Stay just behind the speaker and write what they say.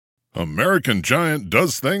American Giant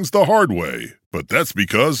does things the hard way, but that's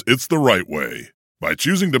because it's the right way. By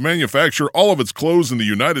choosing to manufacture all of its clothes in the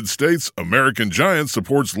United States, American Giant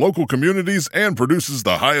supports local communities and produces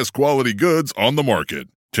the highest quality goods on the market.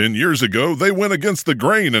 10 years ago, they went against the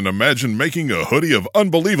grain and imagined making a hoodie of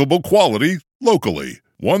unbelievable quality locally,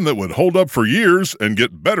 one that would hold up for years and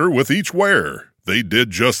get better with each wear. They did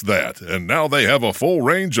just that, and now they have a full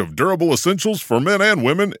range of durable essentials for men and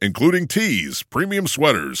women, including tees, premium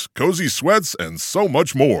sweaters, cozy sweats, and so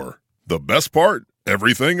much more. The best part?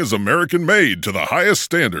 Everything is American-made to the highest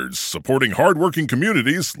standards, supporting hardworking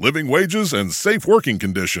communities, living wages, and safe working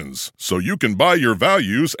conditions, so you can buy your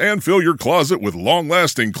values and fill your closet with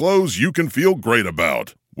long-lasting clothes you can feel great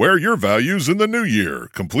about. Wear your values in the new year,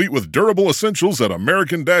 complete with durable essentials at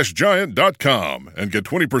American-Giant.com, and get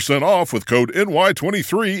 20% off with code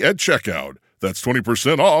NY23 at checkout. That's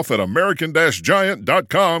 20% off at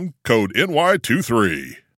American-Giant.com, code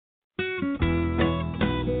NY23.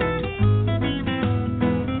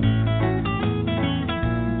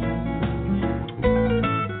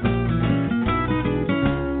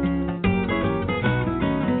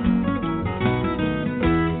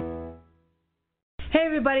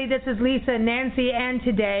 Everybody, this is Lisa and Nancy, and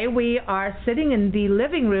today we are sitting in the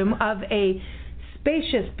living room of a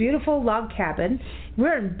spacious, beautiful log cabin.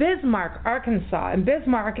 We're in Bismarck, Arkansas, and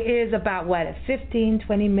Bismarck is about, a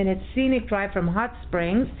 15-20 minute scenic drive from Hot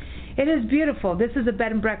Springs. It is beautiful. This is a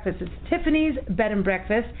bed and breakfast. It's Tiffany's Bed and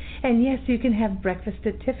Breakfast, and yes, you can have breakfast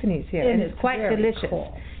at Tiffany's here, and it's quite delicious.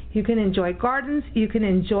 Cool. You can enjoy gardens. You can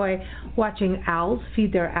enjoy watching owls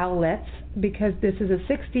feed their owlets, because this is a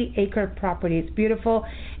 60-acre property. It's beautiful.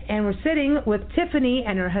 And we're sitting with Tiffany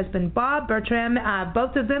and her husband, Bob Bertram,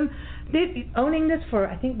 both of them. They've been owning this for,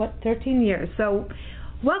 13 years. So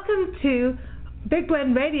welcome to Big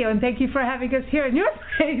Blend Radio, and thank you for having us here in your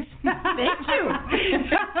place. Thank you.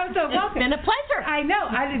 So welcome. It's been a pleasure. I know.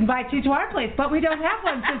 I'd invite you to our place, but we don't have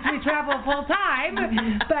one since we travel full time.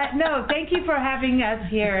 But no, thank you for having us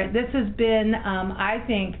here. This has been, I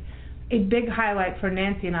think, a big highlight for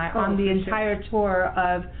Nancy and I on the entire tour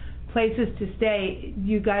of places to stay.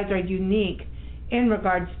 You guys are unique in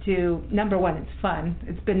regards to, number one, it's fun.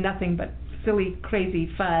 It's been nothing but silly, crazy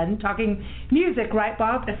fun. Talking music, right,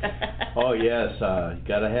 Bob? Oh, yes. You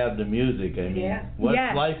got to have the music. I mean, what's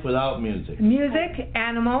life without music? Music,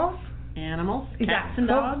 animals. Animals, cats and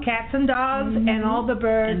dogs. Cats and dogs, and all the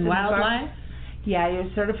birds. And wildlife. Yeah, you're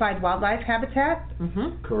certified wildlife habitat?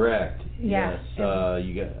 Mm-hmm. Correct. Yeah.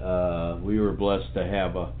 Yes. We were blessed to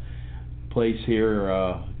have a place here.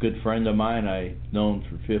 A good friend of mine I've known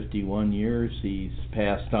for 51 years. He's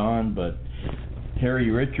passed on, but Harry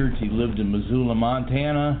Richards, he lived in Missoula,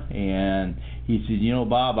 Montana, and he said,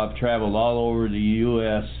 Bob, I've traveled all over the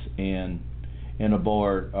U.S. and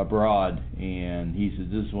abroad, and he said,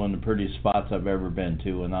 this is one of the prettiest spots I've ever been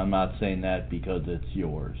to, and I'm not saying that because it's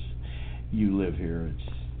yours. You live here.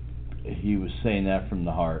 He was saying that from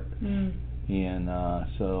the heart, and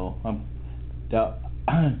so that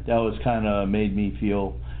was kind of made me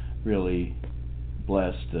feel really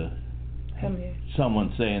blessed to have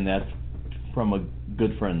someone saying that from a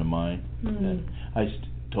good friend of mine that I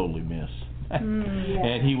totally miss.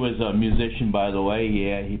 And he was a musician, by the way.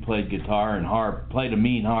 He played guitar and harp, played a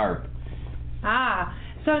mean harp.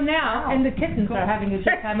 So now, and the kittens are having a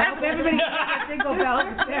good time. I hope everybody got their jingle bells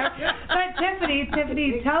there. But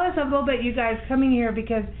Tiffany, tell us a little bit, you guys, coming here,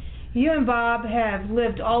 because you and Bob have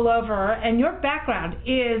lived all over, and your background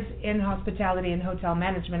is in hospitality and hotel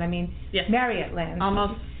management. Yes. Marriott land.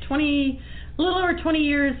 Almost 20, a little over 20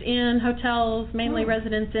 years in hotels, mainly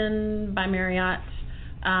Residence Inn by Marriott.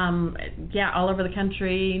 All over the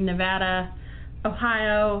country, Nevada,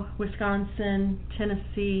 Ohio, Wisconsin,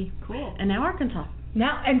 Tennessee, and now Arkansas.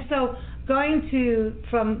 Now, and so going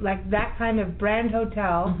from like that kind of brand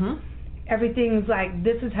hotel, everything's like,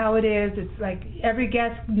 this is how it is. It's like every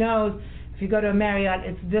guest knows if you go to a Marriott,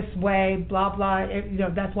 it's this way, blah, blah,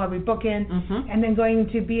 that's why we book in. And then going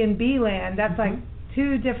to B&B land, that's like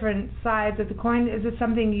two different sides of the coin. Is it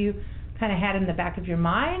something you kind of had in the back of your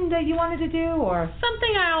mind that you wanted to do, or?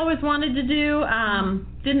 Something I always wanted to do.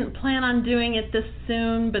 Didn't plan on doing it this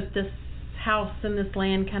soon, but this house and this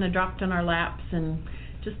land kind of dropped on our laps, and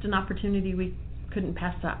just an opportunity we couldn't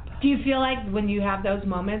pass up. Do you feel like when you have those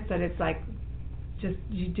moments that it's like, just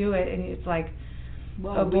you do it and it's like,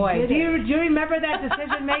 oh boy, do you remember that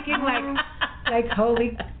decision making, like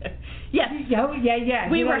holy? Yes. Yeah.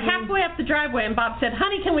 We were halfway up the driveway, and Bob said,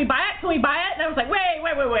 honey, can we buy it? And I was like, wait.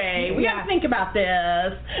 We got to think about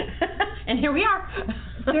this. And here we are.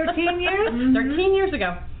 13 years? 13 years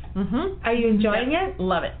ago. Are you enjoying it?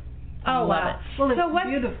 Love it. Oh, Love wow. it. Well, so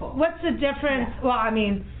beautiful. What's the difference? Yeah. Well,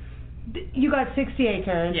 You got 60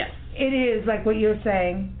 acres. Yes. It is, like what you're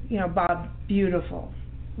saying, Bob, beautiful.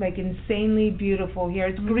 Like insanely beautiful here.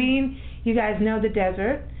 It's green. You guys know the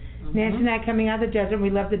desert. Nancy and I coming out of the desert,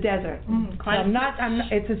 we love the desert. Quite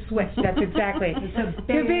it's a switch, that's exactly.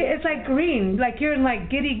 It's like green, like you're in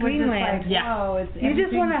like giddy Greenland. You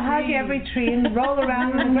just want to hug every tree and roll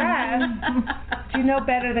around in the grass. You know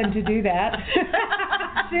better than to do that.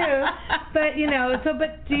 But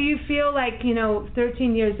do you feel like,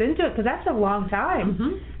 13 years into it, because that's a long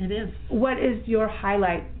time. It is. What is your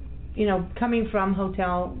highlight, coming from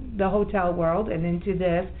the hotel world and into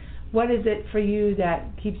this? What is it for you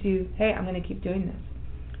that keeps you, hey, I'm going to keep doing this?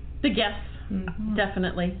 The guests,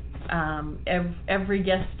 definitely. Every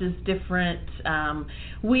guest is different.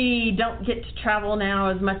 We don't get to travel now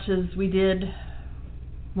as much as we did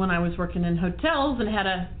when I was working in hotels and had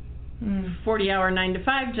a 40-hour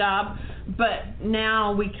 9-to-5 job, but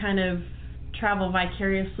now we kind of travel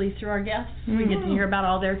vicariously through our guests. We get to hear about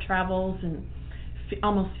all their travels, and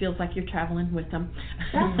almost feels like you're traveling with them.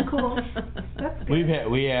 That's cool. That's good.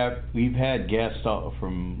 We've had guests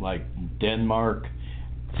from like Denmark,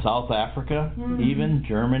 South Africa, even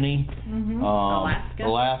Germany,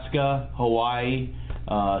 Alaska, Hawaii.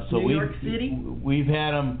 New York City. We've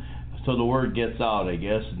had them. So the word gets out, I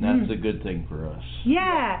guess, and that's a good thing for us.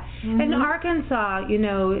 Yeah. In Arkansas,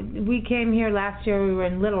 we came here last year, we were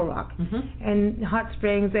in Little Rock and Hot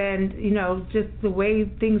Springs, and, just the way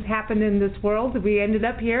things happen in this world, we ended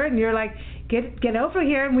up here, and you're like, get over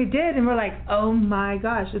here, and we did, and we're like, oh my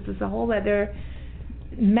gosh, this is a whole other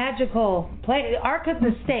magical place. Arkansas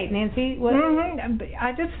State, Nancy.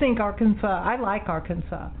 I just think Arkansas, I like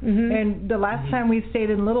Arkansas. And the last time we stayed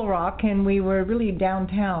in Little Rock, and we were really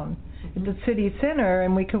downtown at the city center,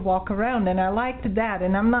 and we could walk around, and I liked that.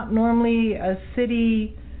 And I'm not normally a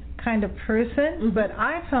city kind of person, but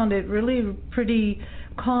I found it really pretty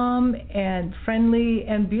calm and friendly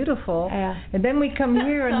and beautiful. And then we come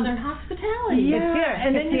here and Southern hospitality. Yeah,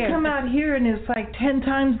 and then you come out here and it's like 10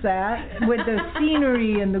 times that with the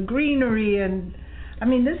scenery and the greenery, and I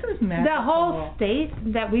mean, this is magical. The whole state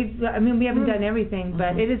that we haven't done everything,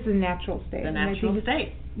 but it is a natural state. The natural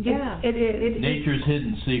state. Yeah. Nature's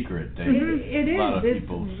hidden secret. It is. A lot of It's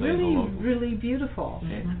people say really, really beautiful.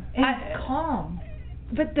 And calm.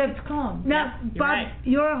 But it's calm. Now, Bob,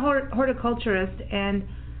 you're a horticulturist, and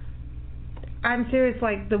I'm serious,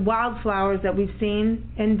 like the wildflowers that we've seen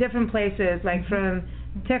in different places, like from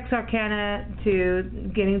Texarkana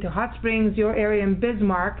to getting to Hot Springs, your area in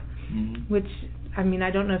Bismarck, which, I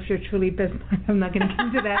don't know if you're truly Bismarck. I'm not going to get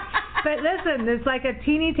into that. But listen, it's like a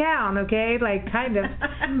teeny town, okay? Like, kind of.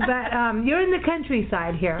 But you're in the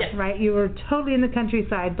countryside here, right? You were totally in the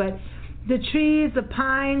countryside. But the trees, the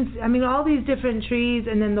pines, all these different trees,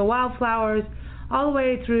 and then the wildflowers, all the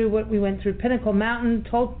way through what we went through, Pinnacle Mountain,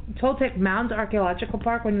 Toltec Mounds Archaeological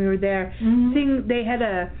Park when we were there. Seeing they had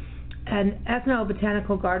an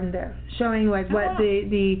ethnobotanical garden there, showing like what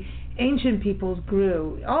the ancient peoples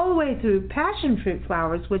grew, all the way through passion fruit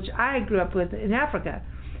flowers, which I grew up with in Africa.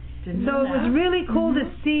 So it was really cool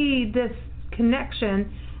to see this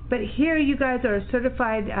connection. But here you guys are a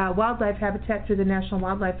certified wildlife habitat through the National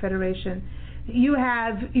Wildlife Federation. You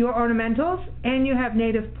have your ornamentals and you have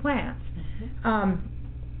native plants.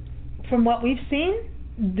 From what we've seen,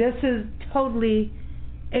 this is totally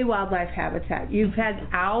a wildlife habitat. You've had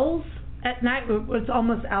owls at night. It's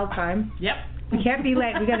almost owl time. Yep. We can't be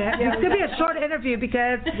late. It's going to be a short interview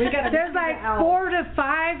because there's like 4 to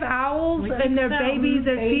 5 owls and their babies.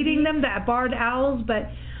 They're feeding them, the barred owls. But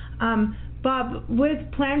Bob, with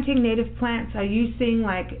planting native plants, are you seeing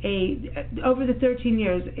like over the 13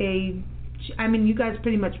 years, you guys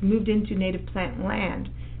pretty much moved into native plant land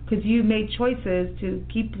because you made choices to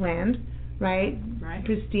keep land, right?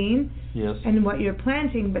 Pristine. Yes. And what you're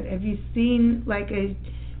planting, but have you seen like a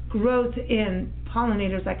growth in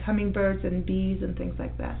pollinators like hummingbirds and bees and things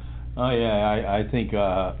like that? Oh yeah, I think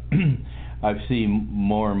I've seen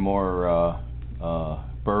more and more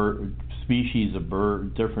species of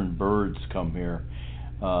different birds come here.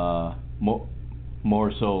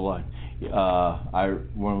 More so like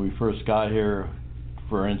when we first got here,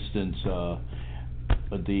 for instance,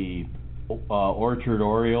 the Orchard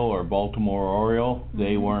Oriole or Baltimore Oriole,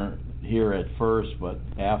 they weren't here at first, but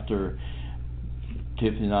after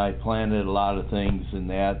Tiffany and I planted a lot of things in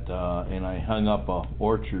that, and I hung up a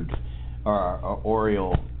orchard or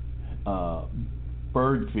Oriole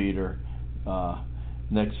bird feeder.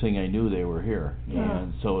 Next thing I knew, they were here,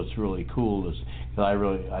 and so it's really cool.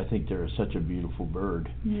 I think they're such a beautiful bird,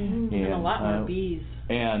 and a lot more bees.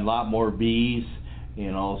 And a lot more bees,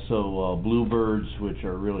 and also bluebirds, which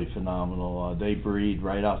are really phenomenal. They breed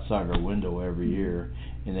right outside our window every year,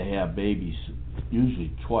 and they have babies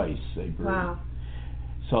usually twice they breed. Wow.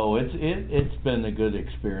 So it's been a good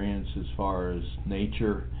experience as far as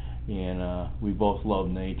nature, and we both love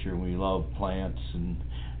nature. We love plants, and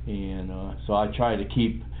so I try to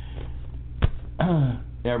keep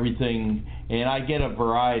everything, and I get a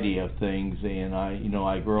variety of things, and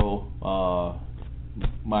I grow.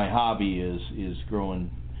 My hobby is growing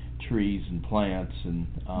trees and plants, and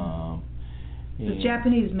the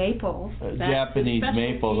Japanese maples. Japanese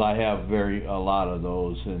maples, I have a lot of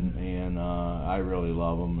those, and I really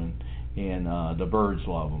love them, and the birds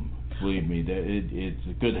love them. Believe me, it's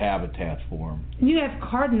a good habitat for them. You have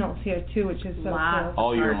cardinals here too, which is so cool.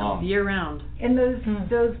 All year long. Year round. And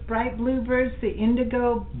those bright bluebirds, the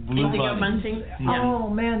indigo bunting. Oh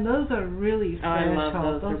man, those are really special. I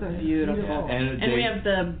love those. They're beautiful. And we have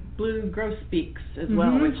the blue grosbeaks as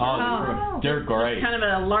well, which they're great. It's kind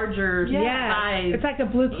of a larger size. It's like a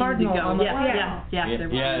blue cardinal. Yeah.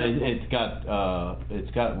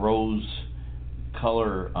 It's got rose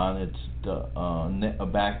color on its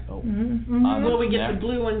back. Well, we get the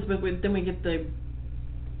blue ones, but then we get the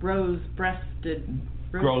rose-breasted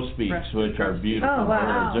grosbeaks, which are beautiful. Oh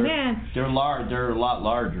wow, man! They're a lot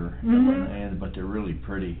larger, but they're really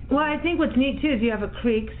pretty. Well, I think what's neat too is you have a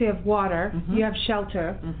creek, so you have water, you have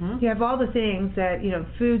shelter, you have all the things that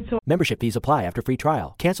food. Membership fees apply after free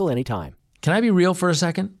trial. Cancel anytime. Can I be real for a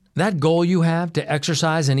second? That goal you have to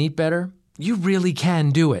exercise and eat better, you really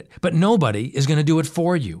can do it, but nobody is going to do it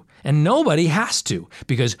for you. And nobody has to,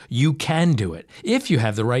 because you can do it if you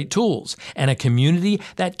have the right tools and a community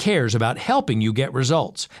that cares about helping you get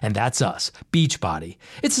results. And that's us, Beachbody.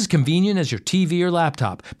 It's as convenient as your TV or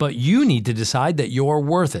laptop, but you need to decide that you're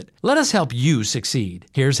worth it. Let us help you succeed.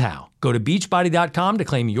 Here's how. Go to beachbody.com to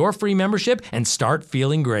claim your free membership and start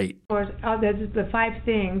feeling great. There's the 5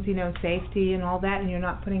 things, safety and all that, and you're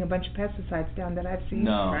not putting a bunch of pesticides down that I've seen.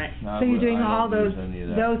 No. Right. So you're doing all those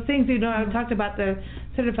things. I talked about the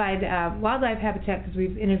certified wildlife habitat because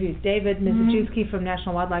we've interviewed David Mizejewski from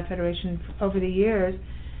National Wildlife Federation over the years,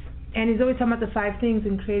 and he's always talking about the 5 things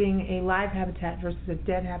in creating a live habitat versus a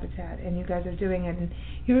dead habitat, and you guys are doing it. And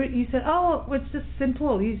you said, it's just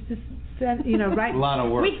simple. You just said, right? A lot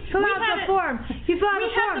of work. You fill out the form. We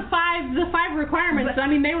had the five requirements.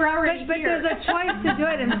 They were already but here. But there's a choice to do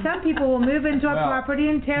it, and some people will move into a property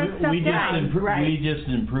and tear stuff down. We just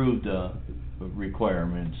improved the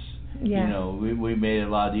requirements. Yeah. We made it a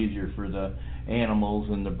lot easier for the animals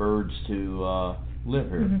and the birds to live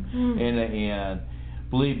here. And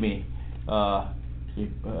believe me,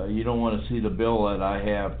 you don't want to see the bill that I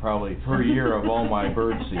have probably per year of all my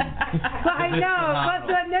bird seed. Well, I know, but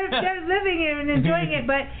they're living here and enjoying it.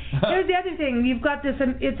 But here's the other thing: you've got this.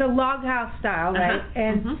 It's a log house style, right?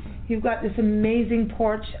 And you've got this amazing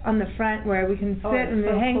porch on the front where we can sit and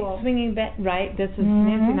hang swinging bed. Right. This is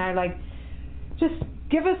Nancy and I like just.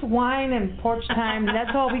 Give us wine and porch time. That's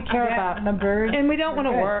all we care about. And the birds. And we don't want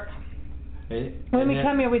to work. When we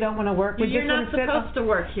come here, we don't want to work. You're not supposed to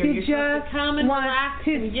work here. You're supposed to come and relax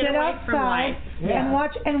and get away from life. And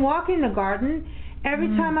watch and walk in the garden. Every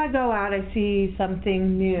time I go out, I see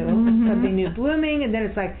something new, something new blooming, and then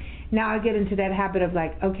it's like, now I get into that habit of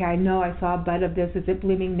like, okay, I know I saw a bud of this. Is it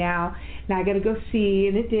blooming now? Now I got to go see,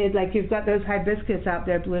 and it did. Like you've got those hibiscus out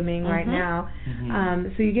there blooming right now.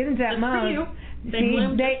 So you get into that mode.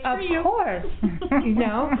 They of course, And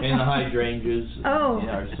the hydrangeas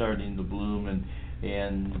are starting to bloom,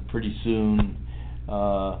 and pretty soon, a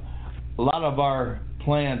lot of our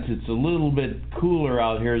plants, it's a little bit cooler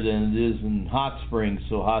out here than it is in Hot Springs,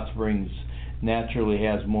 so Hot Springs naturally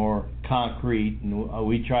has more concrete, and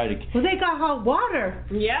we try to... Well, they got hot water.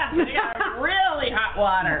 Yeah, they got really hot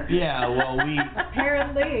water. Yeah, well,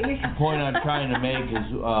 apparently. The point I'm trying to make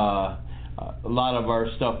is... a lot of our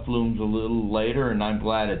stuff blooms a little later, and I'm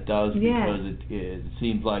glad it does because it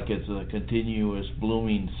seems like it's a continuous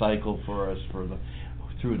blooming cycle for us through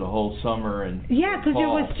the whole summer and because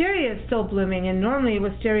your wisteria is still blooming, and normally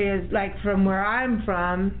wisteria is like from where I'm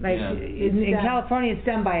from, like in California, it's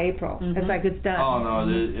done by April. It's like it's done. Oh no,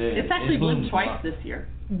 it's actually bloomed twice this year.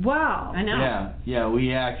 Wow. I know. Yeah,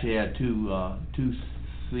 we actually had two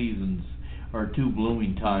seasons or 2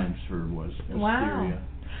 blooming times for wisteria. Wow.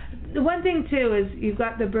 The one thing too is you've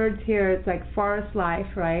got the birds here. It's like forest life,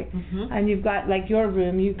 right? And you've got like your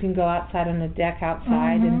room. You can go outside on the deck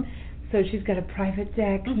outside, and so she's got a private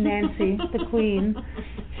deck. Nancy, the queen,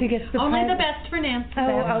 she gets the only the best for Nancy.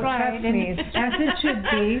 Oh, trust me, as it should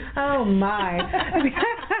be. Oh my.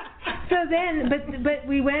 So then, but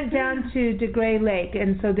we went down to DeGray Lake,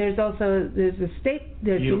 and so there's a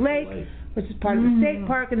lake, which is part of the state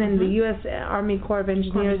park, and then the U.S. Army Corps of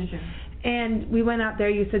Engineers. And we went out there.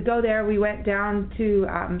 You said go there. We went down to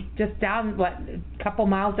just down a couple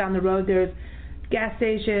miles down the road. There's gas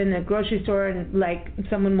station, a grocery store, and like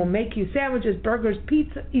someone will make you sandwiches, burgers,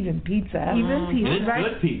 pizza, even pizza, It's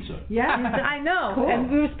right? good pizza. Yeah, I know. Cool.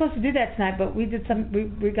 And we were supposed to do that tonight, but we did some.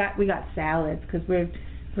 We got salads because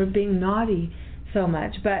we're being naughty so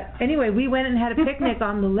much. But anyway, we went and had a picnic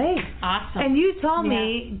on the lake. Awesome. And you told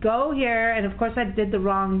me go here, and of course I did the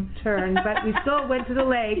wrong turn, but we still went to the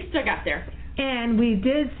lake. You still got there. And we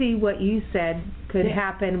did see what you said could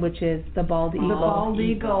happen, which is the bald eagle. The bald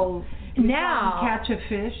eagle. Now catch a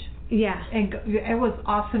fish. Yeah. And it was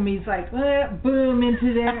awesome. He's like, boom,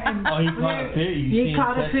 into there. And Oh, he caught a fish. He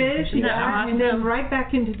caught a fish, Yeah. and then right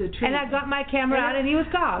back into the tree. And I got my camera out, and he was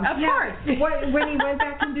gone. Of course. When he went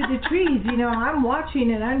back into the trees, I'm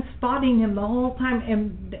watching and I'm spotting him the whole time,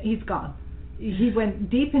 and he's gone. He went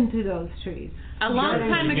deep into those trees. A long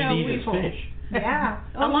time You ago, can eat we his fish. Yeah.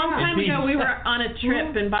 A long time It's ago, we easy. were on a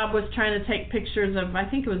trip, and Bob was trying to take pictures of, I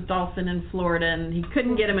think it was dolphin in Florida, and he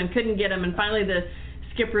couldn't get him, and finally the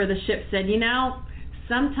skipper of the ship said,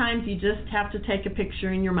 sometimes you just have to take a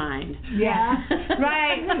picture in your mind. Yeah.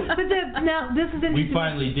 Right. But now this is interesting. We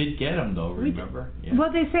finally did get him, though, remember? Yeah.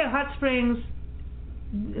 Well, they say Hot Springs,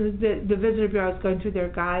 the Visitor Bureau is going through their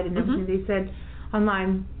guide and everything. They said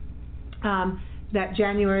online that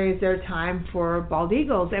January is their time for bald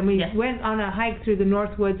eagles. And we went on a hike through the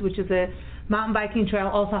North Woods, which is a mountain biking trail,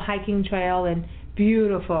 also hiking trail, and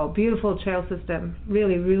beautiful, beautiful trail system.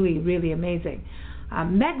 Really, really, really amazing.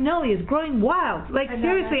 Magnolia is growing wild. Like,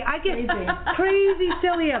 seriously, I get crazy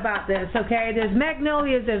silly about this, okay? There's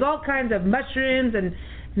magnolias, there's all kinds of mushrooms,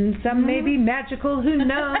 and some may be magical, who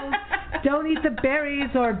knows? Don't eat the berries,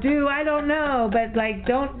 or do, I don't know. But, like,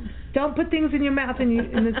 don't put things in your mouth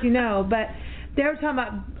unless you know. But they were talking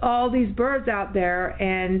about all these birds out there,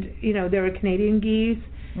 and, there were Canadian geese.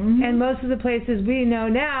 And most of the places we know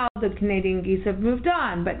now, the Canadian geese have moved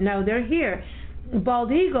on, but no, they're here.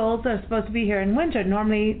 Bald eagles are supposed to be here in winter.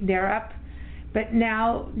 Normally they're up, but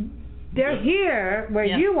now they're here where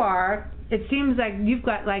you are. It seems like you've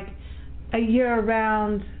got like a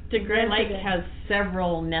year-round. The Great Lake has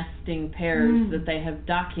several nesting pairs that they have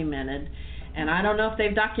documented, and I don't know if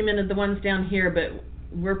they've documented the ones down here, but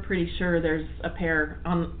we're pretty sure there's a pair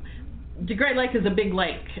on. The Great Lake is a big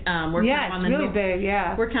lake. We're kind of on it's really big.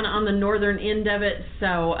 Yeah, we're kind of on the northern end of it,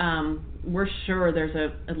 so we're sure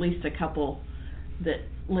there's at least a couple that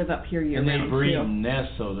live up here year-round. And they breed and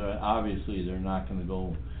nest, so obviously they're not going to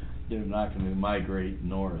go. They're not going to migrate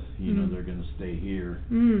north. They're going to stay here.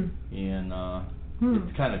 And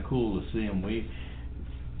it's kind of cool to see them.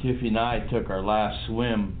 Tiffy and I took our last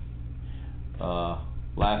swim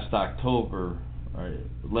last October, or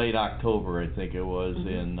late October, I think it was,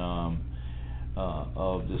 in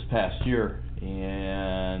of this past year,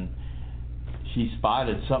 and she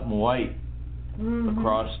spotted something white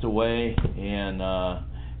across the way, and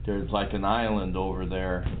there's like an island over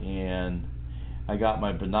there, and I got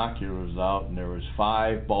my binoculars out, and there was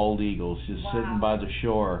 5 bald eagles just sitting by the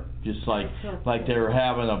shore, just like they were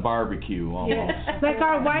having a barbecue almost. Like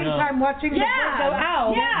our wine time watching the birds go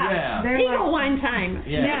out. Yeah. Eagle wine time.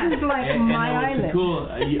 Yeah. This is like and my it was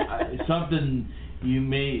island. cool, something you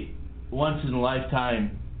may once in a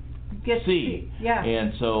lifetime see. Yeah.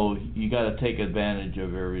 And so you got to take advantage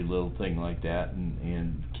of every little thing like that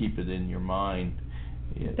and keep it in your mind.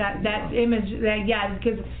 That image,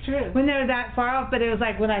 because it's true. When they're that far off, but it was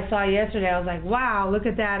like when I saw yesterday, I was like, wow, look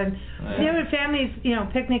at that. And there were families,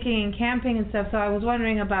 picnicking and camping and stuff, so I was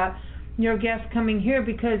wondering about your guests coming here,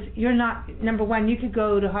 because you're not, number one, you could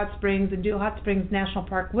go to Hot Springs and do Hot Springs National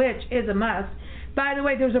Park, which is a must. By the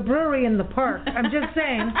way, there's a brewery in the park. I'm just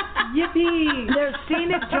saying. Yippee! There's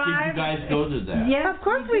Scenic Drive. Did you guys go to that? Yeah, of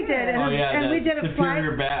course we did. And we did a flight.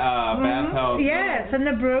 Superior Bathhouse. Yes, and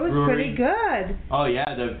the brew is pretty good. Oh yeah,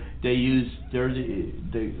 they use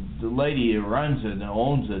the lady who runs it and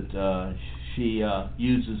owns it. She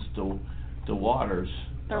uses the waters.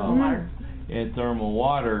 Thermal water. And thermal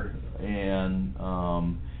water, and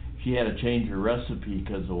she had to change her recipe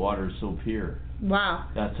because the water is so pure. Wow.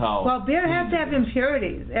 That's how. Well, beer has to have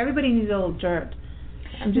impurities. Everybody needs a little dirt.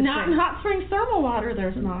 I'm just not saying. in Hot Springs thermal water,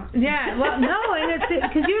 there's not. Yeah, well, no, and it's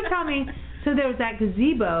because you were telling me, so there was that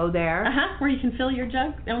gazebo there. Where you can fill your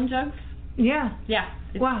own jugs. Yeah. Yeah.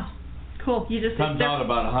 Wow. Cool. You just comes out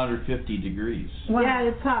about 150 degrees. Wow. Yeah,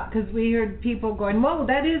 it's hot, because we heard people going, whoa,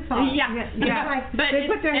 that is hot. Yeah. Like, but they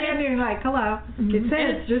put their hand in and like, hello. It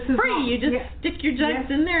says this is free. hot. You just stick your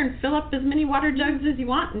jugs in there and fill up as many water jugs as you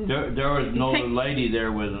want. And there was an older lady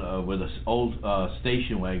there with a old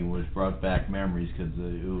station wagon, which brought back memories, because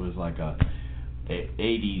it was like a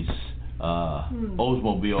 80s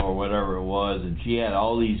Oldsmobile or whatever it was, and she had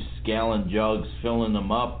all these gallon jugs, filling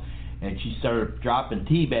them up, and she started dropping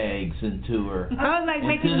tea bags into her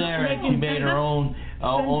into there, and she made her own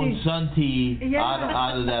sun tea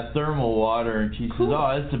out of that thermal water, and she says,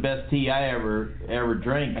 "Oh, that's the best tea I ever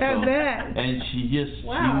drank." So, and she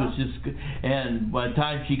was just, and by the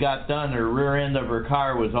time she got done, her rear end of her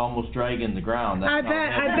car was almost dragging the ground. I bet.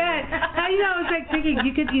 I was like thinking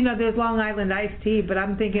you could, there's Long Island iced tea, but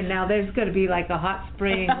I'm thinking now there's going to be like a hot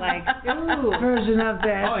spring version of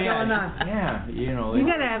this going on. Yeah, you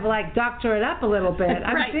got to have doctor it up a little bit.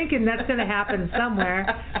 I'm thinking that's going to happen somewhere.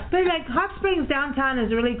 But Hot Springs downtown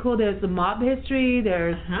is really cool. There's the mob history.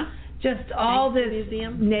 There's just all this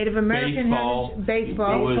museum. Native American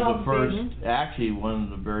baseball. It was the first, actually one of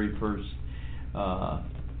the very first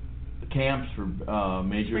camps for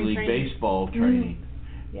Major League Baseball training.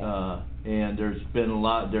 And there's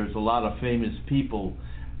a lot of famous people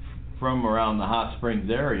from around the Hot Springs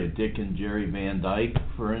area. Dick and Jerry Van Dyke,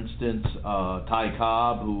 for instance, Ty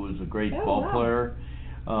Cobb, who was a great ball player.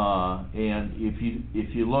 And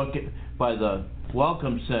if you look by the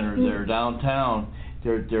Welcome Center there downtown,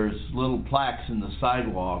 there's little plaques in the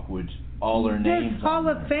sidewalk which all their names. There's Hall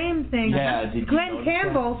of Fame things. Yeah. Glenn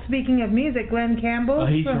Campbell. Speaking of music, Glenn Campbell.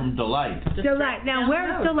 He's from Delight. Delight. Now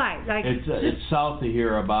where's Delight? It's south of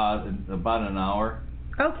here about an hour.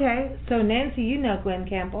 Okay, so Nancy, you know Glenn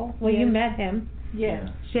Campbell. Well, you met him. Yeah.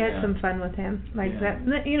 She had some fun with him,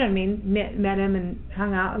 that. You know what I mean? Met him and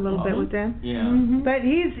hung out a little bit with him. Yeah. But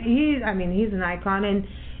he's an icon. And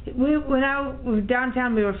when I was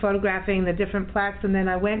downtown, we were photographing the different plaques, and then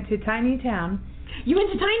I went to Tiny Town. You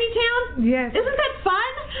went to Tiny Town? Yes. Isn't that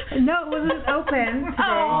fun? No, it wasn't open today.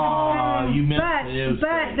 Oh, you missed it.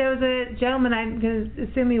 But there was a gentleman, I'm going to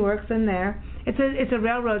assume he works in there. It's a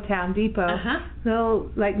railroad town, depot.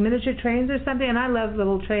 Little miniature trains or something, and I love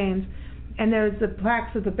little trains. And there's the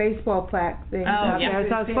plaques of the baseball plaque thing out there.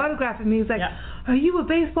 So I was photographing me. He's like, "Are you a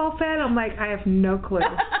baseball fan?" I'm like, "I have no clue."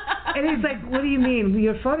 And he's like, "What do you mean?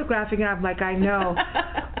 You're photographing it?" I'm like, "I know.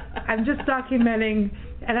 I'm just documenting."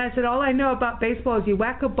 And I said, "All I know about baseball is you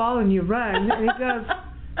whack a ball and you run." And he goes,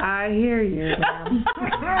 "I hear you."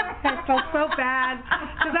 I felt so bad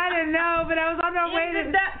because I didn't know, but I was on my way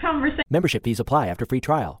to that conversation. Membership fees apply after free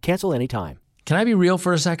trial. Cancel anytime. Can I be real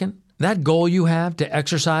for a second? That goal you have to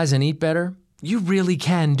exercise and eat better, you really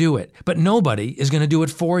can do it, but nobody is going to do it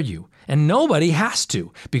for you. And nobody has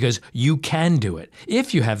to, because you can do it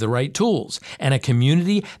if you have the right tools and a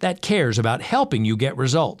community that cares about helping you get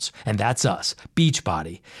results. And that's us,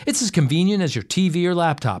 Beachbody. It's as convenient as your TV or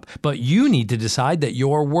laptop, but you need to decide that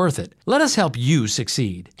you're worth it. Let us help you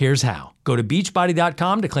succeed. Here's how. Go to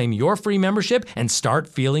beachbody.com to claim your free membership and start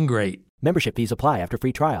feeling great. Membership fees apply after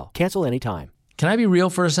free trial. Cancel anytime. Can I be real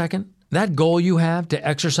for a second? That goal you have to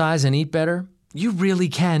exercise and eat better, you really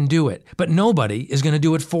can do it, but nobody is going to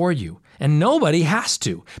do it for you. And nobody has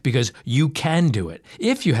to, because you can do it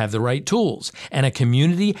if you have the right tools and a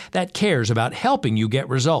community that cares about helping you get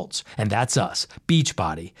results. And that's us,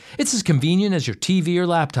 Beachbody. It's as convenient as your TV or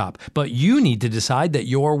laptop, but you need to decide that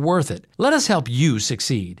you're worth it. Let us help you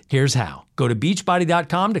succeed. Here's how. Go to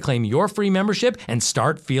beachbody.com to claim your free membership and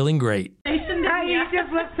start feeling great. He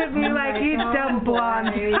just looks at me like, "You dumb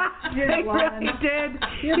blonde." He really did.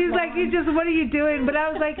 He's like, what are you doing? But I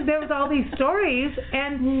was like, there was all these stories,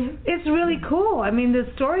 and it's really cool. I mean, the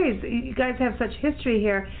stories, you guys have such history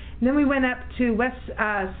here. And then we went up to West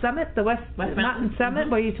Summit, the West Mountain Summit,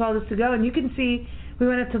 where you told us to go, and you can see, we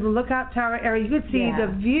went up to the Lookout Tower area. You could see the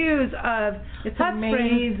views of Hot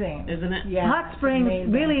Springs. Amazing. Isn't it? Yeah, Hot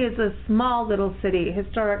Springs really is a small little city,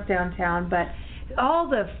 historic downtown, but all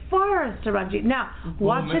the forest around you. Now,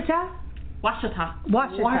 Washita.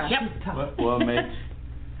 Yep. What makes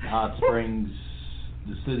Hot Springs,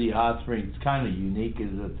 the city of Hot Springs, kind of unique is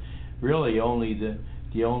that really only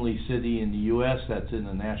the only city in the U.S. that's in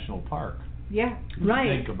a national park. Yeah, right.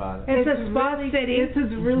 Think about it. It's a spa city. This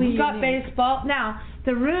is really We've got baseball. Now,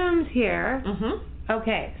 the rooms here.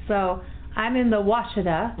 Okay, so I'm in the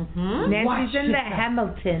Washita. Nancy's in the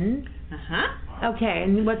Hamilton. Okay,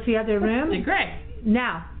 and what's the other room? The Gray.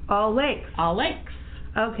 Now, All Lakes. All Lakes.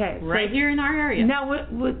 Okay. Right here in our area. Now,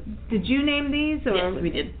 what did you name these? Or? Yes, we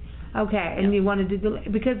did. Okay, and you wanted to do,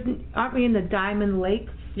 because aren't we in the Diamond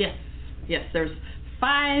Lakes? Yes. There's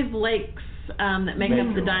 5 lakes that make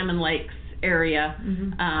up the Diamond Lakes area,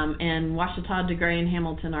 and Washita, DeGray, and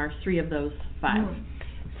Hamilton are 3 of those 5.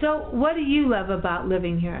 So what do you love about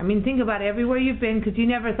living here? I mean, think about everywhere you've been, because you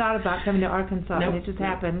never thought about coming to Arkansas, and it just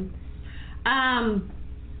happened.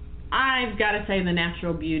 I've got to say the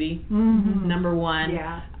natural beauty, number 1.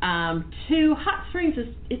 2, Hot Springs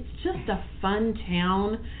it's just a fun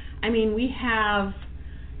town. I mean, we have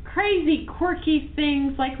crazy, quirky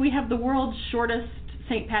things, like we have the world's shortest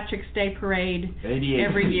St. Patrick's Day parade 88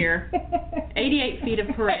 every feet. year. 88 feet of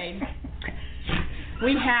parade.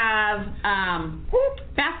 We have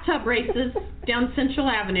bathtub races down Central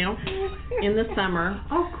Avenue in the summer.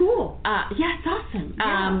 Oh, cool. Yeah, it's awesome.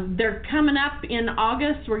 Yeah. They're coming up in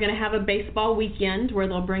August. We're going to have a baseball weekend where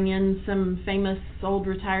they'll bring in some famous old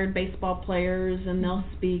retired baseball players, and they'll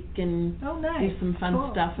speak and do some fun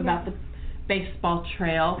stuff about the baseball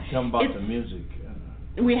trail. Tell them about the music.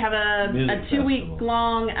 We have a Music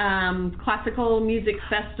 2-week-long classical music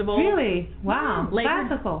festival. Really? Wow.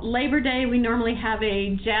 Classical. Labor Day, we normally have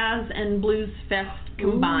a jazz and blues fest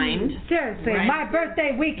combined. Seriously, Right. my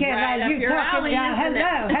birthday weekend. Right Are up you your talking alley,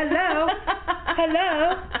 about? isn't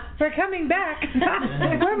Hello. We're coming back.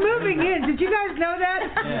 We're moving in. Did you guys know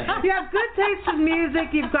that? Yeah. You have good taste in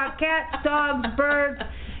music. You've got cats, dogs, birds.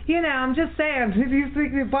 You know, I'm just saying. You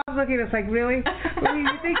think Bob's looking at us like, really? Really?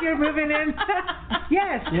 You think you're moving in?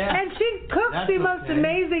 Yes. Yeah. And she cooks That's the most okay.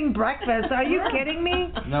 amazing breakfast. Are you kidding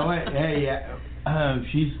me? No, wait, hey,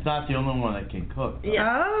 she's not the only one that can cook. Yeah.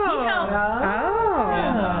 Oh.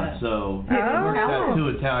 And, so Oh. I work at 2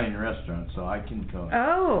 Italian restaurants, so I can cook.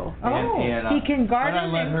 Oh. And, He can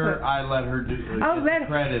garden but and cook. I let her do get the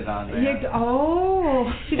credit on that.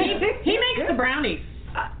 He makes the brownies.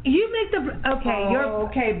 You make the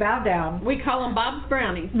Okay, bow down. We call them Bob's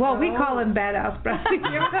brownies. Well, we call them badass brownies.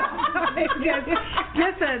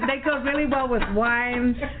 Listen, they go really well with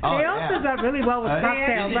wine. Oh, They also yeah. go really well with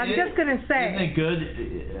cocktails. I'm just gonna Isn't say. it good?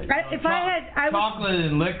 Chocolate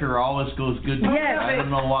and liquor always goes good together. Yes. I don't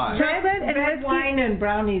know why. Chocolate and Red whiskey wine and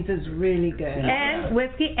brownies is really good. and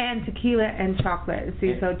whiskey and tequila and chocolate.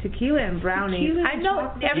 See, so tequila and brownies. Tequila I and know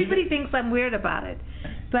chocolate. everybody thinks I'm weird about it,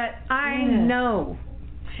 but I know.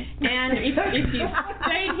 And if you've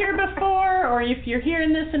stayed here before, or if you're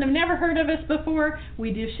hearing this and have never heard of us before,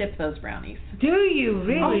 we do ship those brownies. Do you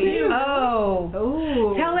really? Oh,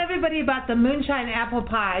 Oh. Tell everybody about the moonshine apple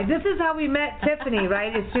pie. This is how we met Tiffany,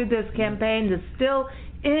 right? It's through this campaign, the Still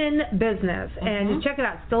in Business. And you check it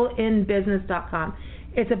out, stillinbusiness.com.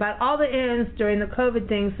 It's about all the ins during the COVID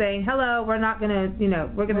thing saying, hello, we're not going to,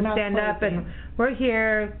 we're going to stand up and we're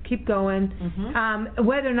here, keep going.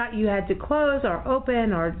 Whether or not you had to close or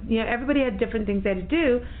open or, everybody had different things they had to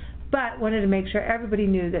do, but wanted to make sure everybody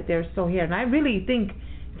knew that they're still here. And I really think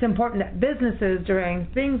it's important that businesses during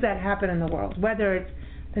things that happen in the world, whether it's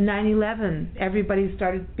the 9/11, everybody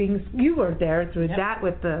started being, you were there through that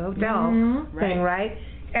with the hotel thing, right?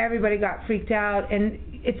 Everybody got freaked out, and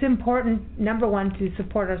it's important, number one, to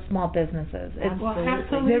support our small businesses.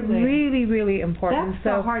 Absolutely. They're really, really important. That's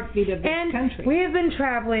the heartbeat of this country. We have been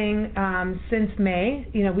traveling since May.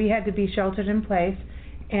 We had to be sheltered in place,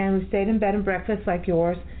 and we stayed in bed and breakfast like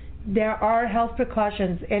yours. There are health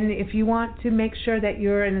precautions, and if you want to make sure that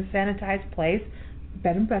you're in a sanitized place,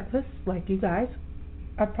 bed and breakfast like you guys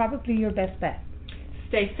are probably your best bet.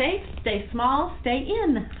 Stay safe, stay small, stay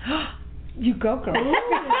in. You go, girl. No,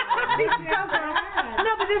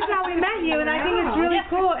 but this is how we met you, and I think it's really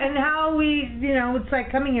cool. And how we, it's like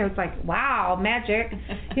coming here, it's like, wow, magic.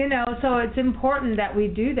 So it's important that we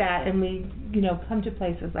do that, and we, come to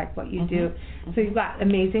places like what you do. So you've got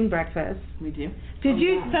amazing breakfast. We do. Did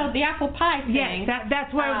you? So the apple pie thing. Yes,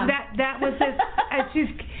 that's where that was this.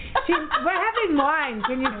 We're having wine.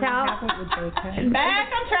 Can you tell?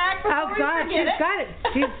 Back on track. Oh God, she's got it.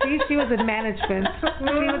 She was in management.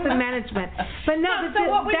 But no,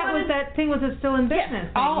 that thing was still in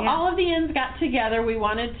business. Yes, all of the ends got together. We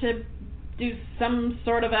wanted to do some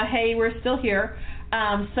sort of a hey, we're still here.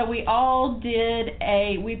 So we all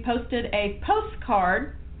we posted a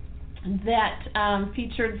postcard that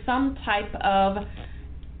featured some type of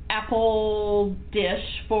apple dish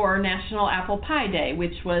for National Apple Pie Day,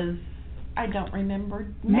 which was, I don't remember,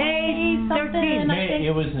 May 13th.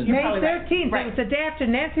 It was May 13th. Right. It was the day after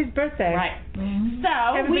Nancy's birthday. Right.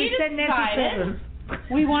 So we decided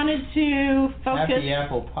we wanted to focus Happy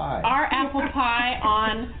apple pie. our apple pie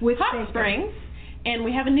on Hot Springs. And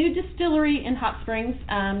we have a new distillery in Hot Springs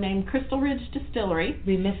named Crystal Ridge Distillery.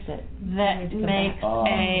 We missed it. That makes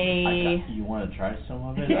You want to try some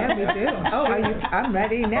of it? Yeah, we do. Oh, I'm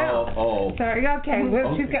ready now. Sorry, okay.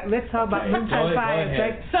 Let's talk about moonshine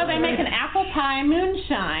pie. So they make an apple pie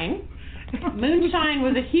moonshine. Moonshine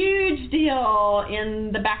was a huge deal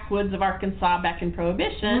in the backwoods of Arkansas back in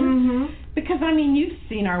Prohibition. Because, you've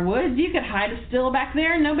seen our woods. You could hide a still back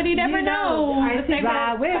there and nobody'd ever know. Rye whiskey.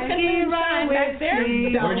 Back there.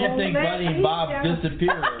 Where do you think Buddy and Bob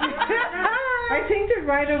disappeared? I think they're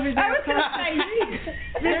right over there. I was going to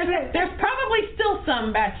say, there's probably still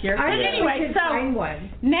some back here. But anyway, so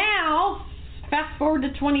now fast forward to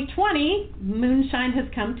 2020, moonshine has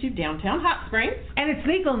come to downtown Hot Springs. And it's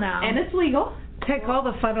legal now. And it's legal. Take all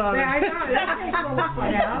the fun out of it. I know, that takes all the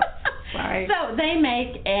fun out. Sorry. So they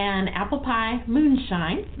make an apple pie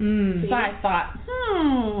moonshine. So I thought,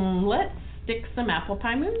 let's stick some apple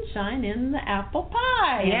pie moonshine in the apple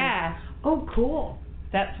pie. Yeah. Oh, cool.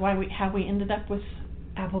 That's how we ended up with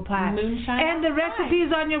Apple pie. moonshine. And the apple pie. recipe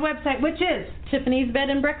is on your website, which is?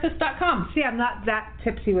 Tiffany'sBedandBreakfast.com. See, I'm not that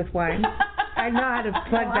tipsy with wine. I know how to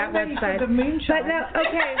plug that I'm ready website. for the moonshine. But now,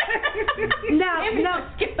 okay. no.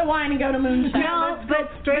 Skip the wine and go to moonshine. No,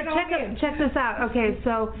 but straight check this out. Okay,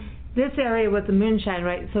 so this area with the moonshine,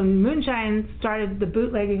 right? So moonshine started, the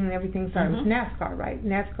bootlegging and everything started with NASCAR, right?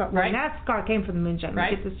 NASCAR came from the moonshine.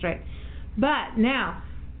 Right. Let's get this straight. But now,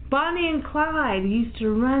 Bonnie and Clyde used to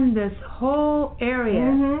run this whole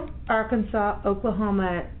area, Arkansas,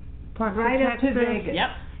 Oklahoma, parts Right of up to Texas. Vegas. Yep.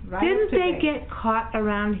 Right Didn't up to they Vegas. get caught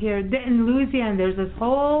around here? In Louisiana, there's this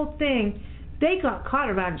whole thing. They got caught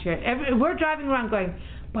around here. We're driving around going,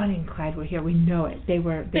 Bonnie and Clyde were here. We know it. They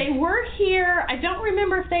were here. I don't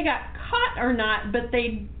remember if they got caught or not, but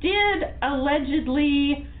they did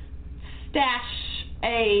allegedly stash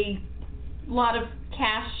a lot of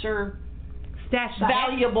cash or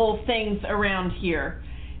valuable things around here.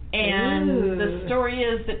 And the story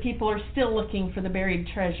is that people are still looking for the buried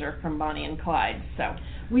treasure from Bonnie and Clyde. So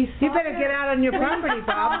You better get out on your property,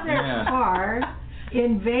 Bob. their car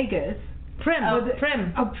in Vegas. Prim.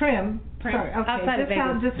 Prim. Sorry, okay. Outside of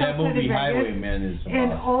Vegas. Just That outside of movie Vegas. Highwaymen is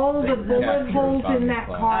And all the bullet holes in that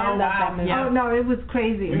car. Oh, wow. Yeah. Oh, no, it was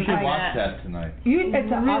crazy. We It was should like, watch that tonight. It's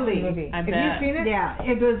an awesome Really? movie. I Have bet. you seen it? Yeah,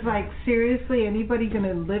 it was like, seriously, anybody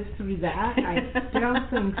gonna live through that? I don't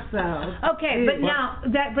think so. Okay, but now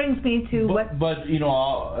that brings me to what. But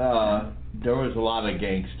there was a lot of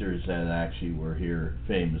gangsters that actually were here,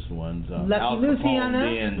 famous ones. Lucky Al Capone Luciano.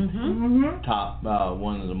 being top,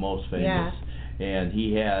 one of the most famous, and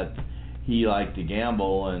he liked to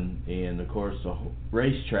gamble, and of course the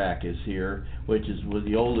racetrack is here, which was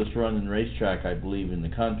the oldest running racetrack, I believe, in the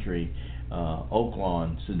country,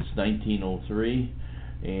 Oaklawn, since 1903.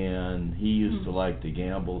 And he used to like to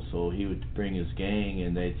gamble, so he would bring his gang,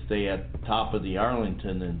 and they'd stay at the top of the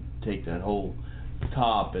Arlington and take that whole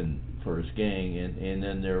top and for his gang, and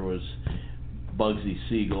then there was Bugsy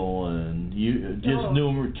Siegel and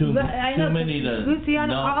too many to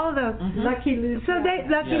Luciano, know. all of those. Lucky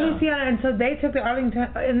Luciano. Luciano, and so they took the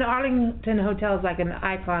Arlington Hotel is like an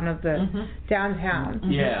icon of the downtown.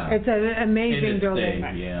 Yeah, it's an amazing building.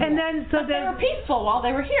 Yeah. And then but they were peaceful while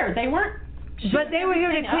they were here. They weren't. But they were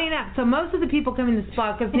here to clean up. So most of the people come in the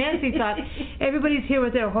spa, because Nancy thought everybody's here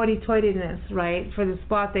with their hoity-toityness, right, for the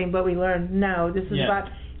spa thing, but we learned, no, this is about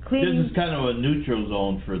cleaning. This is kind of a neutral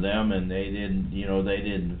zone for them, and they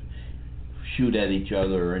didn't shoot at each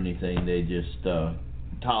other or anything. They just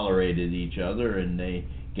tolerated each other, and they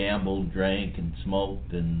gambled, drank, and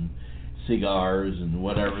smoked, and cigars, and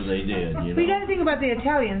whatever they did. We got to think about the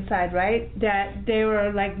Italian side, right? That they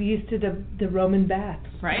were like used to the Roman baths,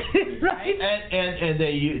 right? Right. And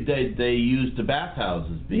they used the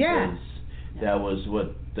bathhouses because that was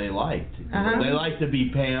what they liked. They like to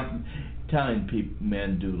be Italian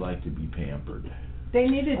men do like to be pampered. They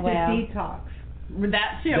needed to detox.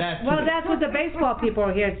 That too. That's what the baseball people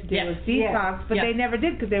are here to do, is detox, but they never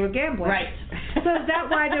did because they were gambling. Right. So is that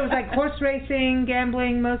why there was like horse racing,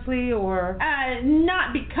 gambling mostly, or?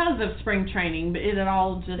 Not because of spring training, but it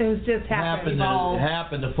all just happened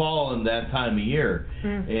to fall in that time of year,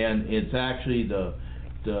 and it's actually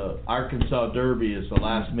the Arkansas Derby is the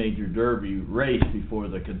last major Derby race before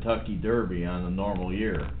the Kentucky Derby on a normal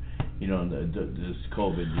year. This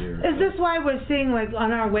COVID year. Is this why we're seeing, like,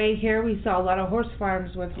 on our way here, we saw a lot of horse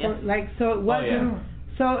farms with, so it wasn't,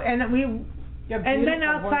 and then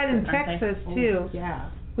outside in Texas, too,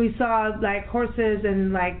 we saw, like, horses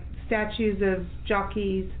and, like, statues of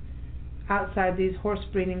jockeys outside these horse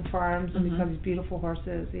breeding farms, and we saw these beautiful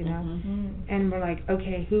horses, and we're like,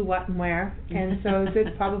 okay, who, what, and where, and so is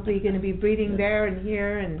it probably going to be breeding there and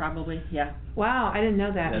here, and probably, wow, I didn't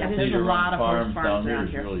know that. There's a lot of horse farms down around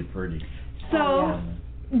here. here. Really pretty. So,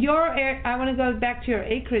 I want to go back to your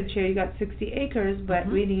acreage here. You got 60 acres, but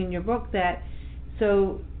reading in your book that,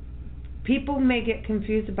 so people may get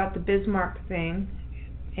confused about the Bismarck thing,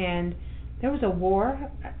 and there was a war,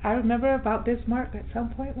 I remember, about Bismarck at some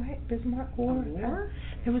point, right? Bismarck War? A war?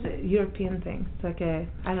 There was a European thing. It's like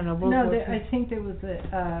World War II. I think there was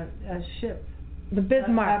a ship. The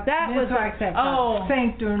Bismarck. That was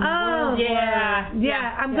sank during the World War.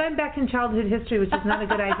 Yeah. I'm going back in childhood history, which is not a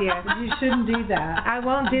good idea. You shouldn't do that. I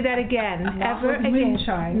won't do that again. Not ever with again.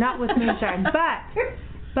 moonshine. Not with moonshine.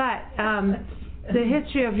 But the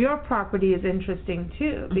history of your property is interesting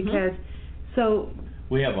too, because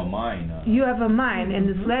we have a mine. You have a mine, and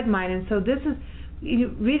this lead mine, and so this is.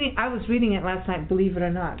 I was reading it last night, believe it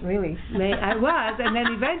or not, really. I was, and then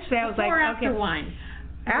eventually I was Before like, after wine.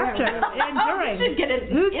 After and during.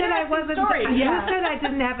 Who said I wasn't? Who said I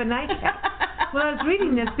didn't have a nightcap? Well, I was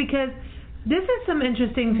reading this because this is some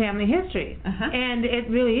interesting family history, and it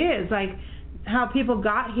really is like how people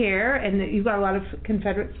got here, and you've got a lot of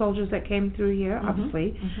Confederate soldiers that came through here,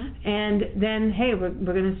 obviously, and then hey, we're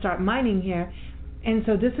going to start mining here, and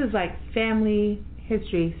so this is like family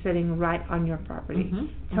history sitting right on your property.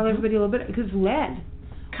 Tell everybody a little bit, because lead.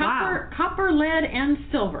 Copper, lead, and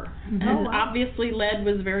silver. And obviously lead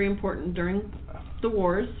was very important during the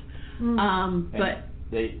wars. But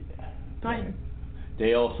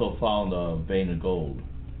they also found a vein of gold.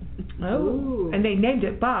 Oh, and they named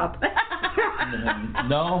it Bob.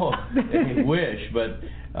 No, they wish, but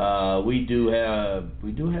we do have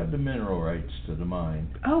the mineral rights to the mine.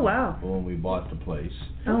 Oh wow! When we bought the place.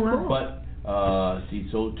 Oh wow! But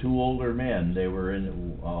so two older men, they were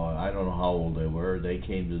in, I don't know how old they were, they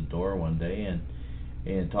came to the door one day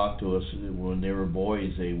and talked to us. When they were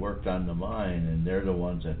boys, they worked on the mine, and they're the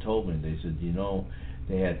ones that told me. They said,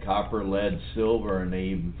 they had copper, lead, silver, and they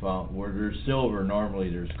even found, where there's silver, normally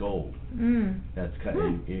there's gold. That's kind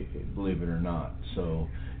of, believe it or not. So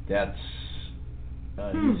that's,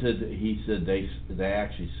 he said they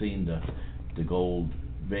actually seen the gold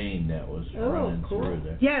vein that was running through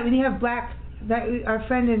there. Yeah, when you have black, our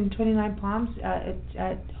friend in 29 Palms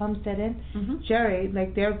at Homestead Inn, Jerry,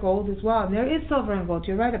 like they're gold as well, and there is silver and gold.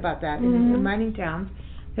 You're right about that. In mining towns,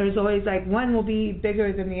 there's always like one will be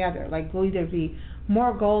bigger than the other. Like will either be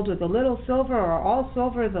more gold with a little silver, or all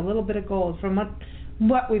silver with a little bit of gold, from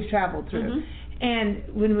what we've traveled through. And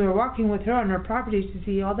when we were walking with her on her property to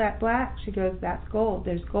see all that black, she goes, "That's gold.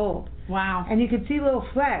 There's gold." Wow! And you could see little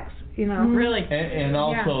flecks. Really. And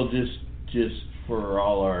also just for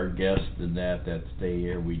all our guests and that stay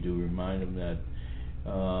here, we do remind them that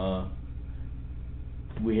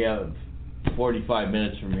we have 45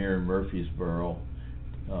 minutes from here in Murfreesboro,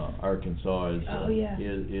 Arkansas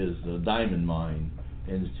is a diamond mine,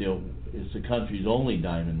 and it's the country's only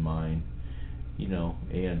diamond mine,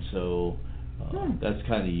 and so that's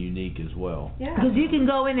kind of unique as well. Yeah, because you can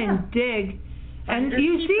go in and dig. And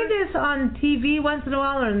you see this on TV once in a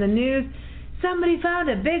while, or in the news. Somebody found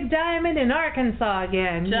a big diamond in Arkansas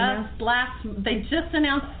again. They just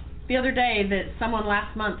announced the other day that someone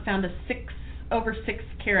last month found a over 6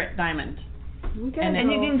 carat diamond. Okay.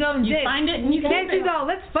 And you can go and dig. You find it and you can go.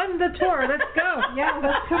 Let's fund the tour. Let's go.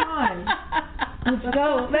 Let's come on. Let's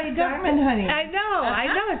go. Let's go. Diamond hunting. I know.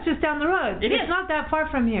 It's just down the road. It's not that far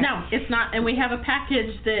from here. No, it's not. And we have a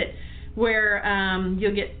package where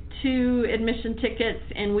you'll get 2 admission tickets,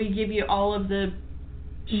 and we give you all of the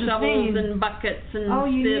shovels and buckets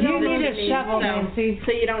and you need a shovel, Nancy.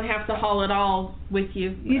 So you don't have to haul it all with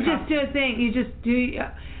you. You just do a thing. You just do.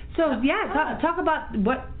 So talk about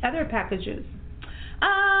what other packages.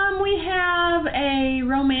 We have a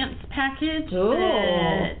romance package. It's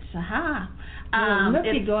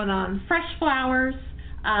going on. Fresh flowers.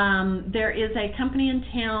 There is a company in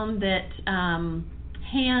town that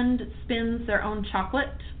hand spins their own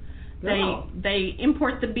chocolate. They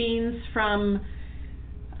import the beans from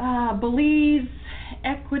Belize,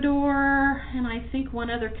 Ecuador, and I think one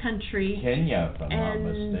other country. Kenya, if I'm not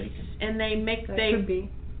mistaken. And they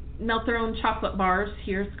melt their own chocolate bars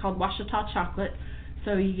here. It's called Washita chocolate.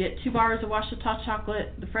 So you get 2 bars of Washita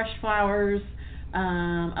chocolate, the fresh flowers,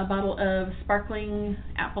 a bottle of sparkling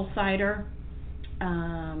apple cider,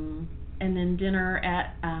 and then dinner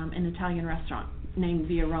at an Italian restaurant named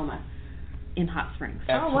Via Roma in Hot Springs.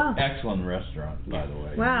 Excellent restaurant, by the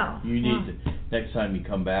way. Wow. You need to, next time you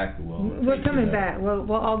come back, we're coming back.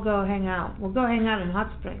 We'll all go hang out. We'll go hang out in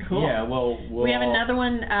Hot Springs. Cool. Yeah, we have another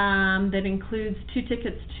one that includes 2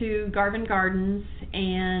 tickets to Garvin Gardens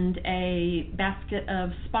and a basket of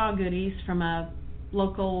spa goodies from a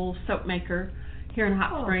local soap maker here in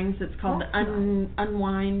Hot Springs. It's called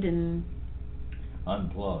Unwind and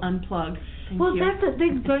Unplug. Well, that's the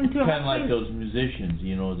thing going through. Kind of like those musicians,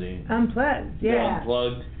 they unplugged. Yeah.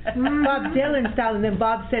 Unplugged. Bob Dylan style, and then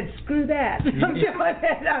Bob said, "Screw that! I'm doing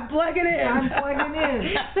it. I'm plugging in. I'm plugging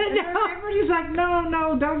in." Everybody's like,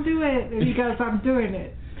 "No, don't do it," because I'm doing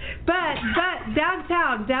it. But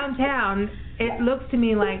downtown, it looks to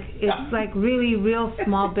me like it's like really real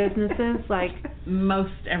small businesses, like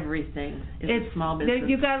most everything is a small business.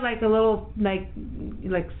 You got like a little like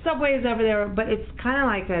Subway's over there, but it's kind of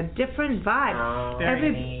like a different vibe.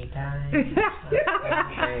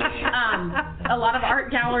 A lot of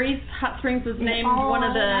art galleries. Hot Springs was named one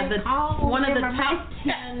of the top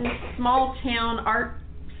 10 small town art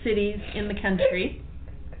cities in the country.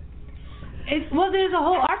 Well, there's a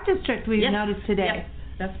whole art district we've noticed today. Yes,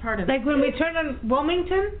 that's part of it. Like when we turn on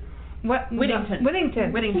Wilmington?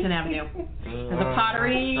 Whittington Avenue. There's a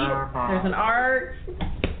pottery, there's an art.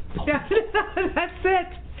 That's it.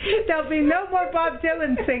 There'll be no more Bob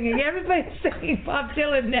Dylan singing. Everybody's singing Bob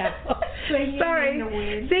Dylan now. Sorry.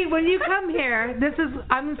 See, when you come here,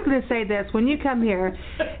 I'm just going to say this. When you come here,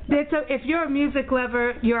 if you're a music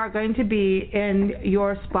lover, you are going to be in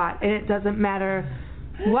your spot. And it doesn't matter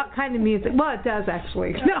what kind of music. Well, it does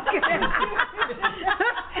actually. No.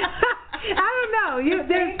 I don't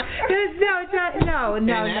know.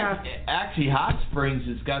 No. Actually, Hot Springs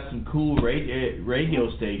has got some cool radio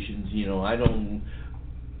stations. You know, I don't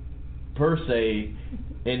per se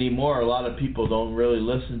anymore. A lot of people don't really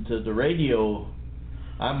listen to the radio.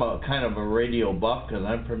 I'm a kind of a radio buff because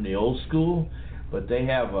I'm from the old school, but they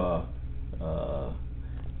have a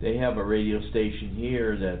radio station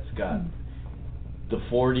here that's got the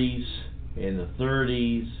 40s and the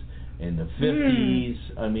 30s and the 50s.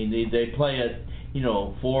 I mean, they play it,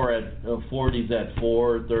 40s at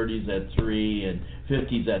 4, 30s at 3, and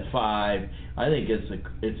 50s at 5. I think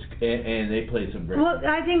and they play some great. Well,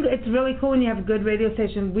 I think it's really cool when you have a good radio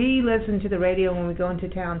station. We listen to the radio when we go into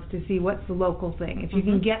towns to see what's the local thing. If you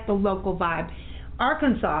can get the local vibe.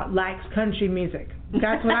 Arkansas likes country music.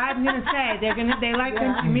 That's what I'm going to say. They like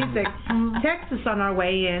country music. Texas on our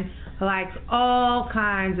way in likes all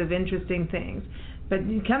kinds of interesting things. But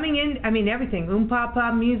coming in, I mean, everything.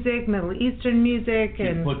 Papa music, Middle Eastern music,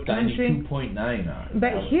 and put country. 92.9 on.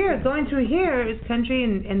 But going through here is country,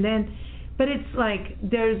 and then, but it's like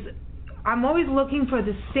I'm always looking for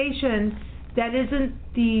the station that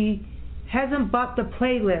hasn't bought the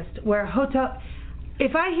playlist where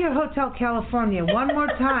if I hear Hotel California one more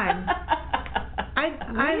time, I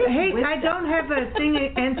don't have a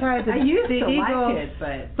thing anti the Eagle,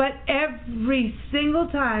 but every single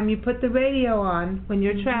time you put the radio on when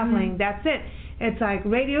you're traveling, that's it. It's like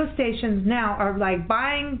radio stations now are like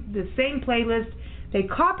buying the same playlist. They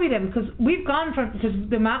copy them because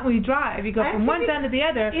the mountain we drive, you go from one town to the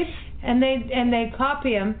other, and they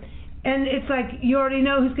copy them. And it's like you already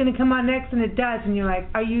know who's going to come on next, and it does, and you're like,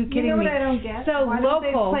 "Are you kidding me?" You know what I don't get? So why local.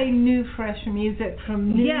 don't they play new, fresh music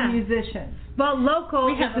from new musicians? Well, local.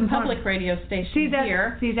 We have a public radio station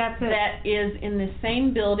here. That is in the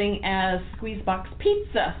same building as Squeezebox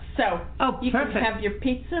Pizza. So you perfect. can have your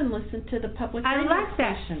pizza and listen to the public radio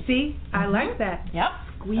station. See, I like that. Yep.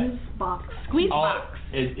 Squeezebox. Squeezebox.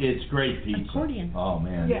 It's great pizza. Accordion. Oh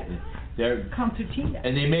man. Yeah. They're concertina.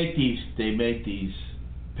 And they make these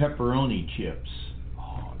pepperoni chips.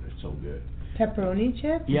 Oh, they're so good. Pepperoni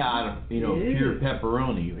chips? Yeah, pure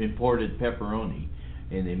pepperoni, imported pepperoni,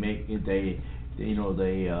 and they make they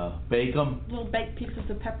bake them. Little baked pieces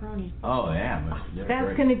of pepperoni. Oh yeah,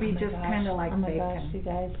 that's going to be just kind of like bacon. Gosh, you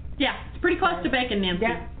guys. Yeah, it's pretty close to bacon, Nancy.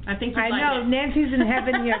 Yeah. I think I know. Nancy's in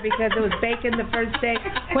heaven here because it was bacon the first day.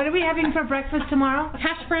 What are we having for breakfast tomorrow?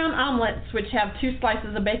 Hash brown omelets, which have 2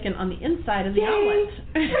 slices of bacon on the inside of the omelet.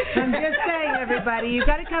 I'm just saying, everybody, you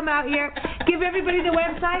got to come out here. Give everybody the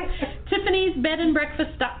website.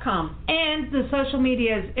 Tiffany'sBedandBreakfast.com. And the social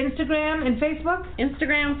medias, Instagram and Facebook?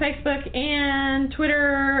 Instagram, Facebook, and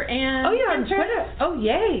Twitter, and on Twitter. Oh,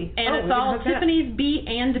 yay. And it's all Tiffany's B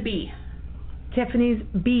and B. Tiffany's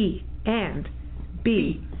B and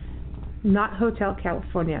B. Not Hotel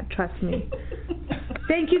California, trust me.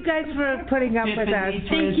 Thank you guys for putting up with us.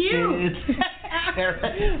 Thank you.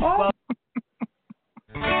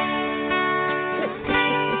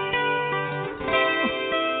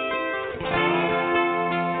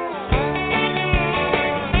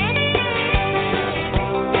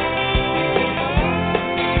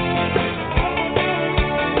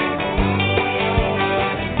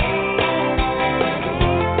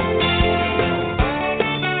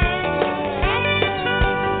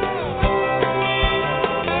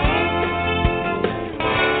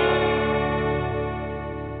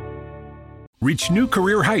 Reach new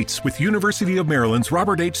career heights with University of Maryland's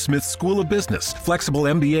Robert H. Smith School of Business. Flexible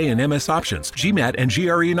MBA and MS options. GMAT and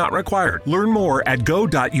GRE not required. Learn more at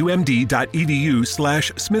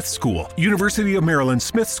go.umd.edu/Smith School. University of Maryland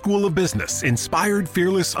Smith School of Business. Inspired,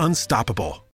 fearless, unstoppable.